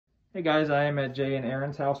Hey guys, I am at Jay and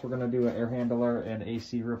Aaron's house. We're going to do an air handler and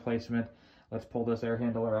AC replacement. Let's pull this air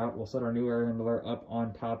handler out. We'll set our new air handler up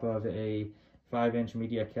on top of a 5-inch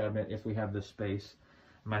media cabinet if we have the space.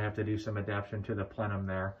 Might have to do some adaptation to the plenum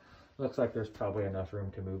there. Looks like there's probably enough room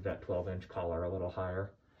to move that 12-inch collar a little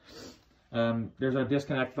higher. There's a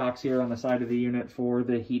disconnect box here on the side of the unit for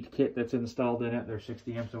the heat kit that's installed in it. There's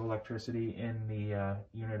 60 amps of electricity in the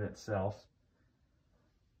unit itself.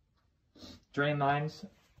 Drain lines,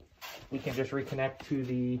 we can just reconnect to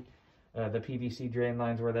the PVC drain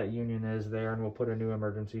lines where that union is there, and we'll put a new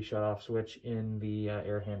emergency shut-off switch in the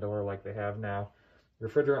air handler like they have now.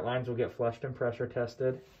 Refrigerant lines will get flushed and pressure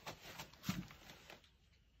tested.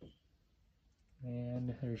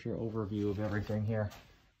 And there's your overview of everything here.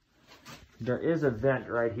 There is a vent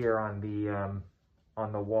right here on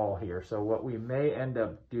the wall here, so what we may end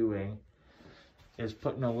up doing is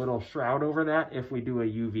putting a little shroud over that if we do a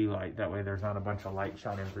UV light. That way there's not a bunch of light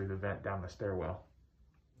shining through the vent down the stairwell.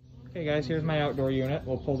 Okay guys, here's my outdoor unit.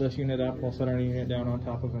 We'll pull this unit up. We'll set our unit down on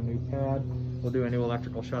top of a new pad. We'll do a new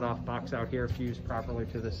electrical shutoff box out here, fused properly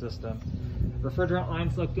to the system. Refrigerant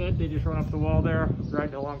lines look good. They just run up the wall there,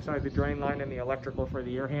 right alongside the drain line and the electrical for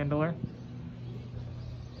the air handler.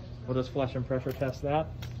 We'll just flush and pressure test that.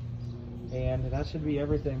 And that should be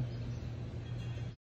everything.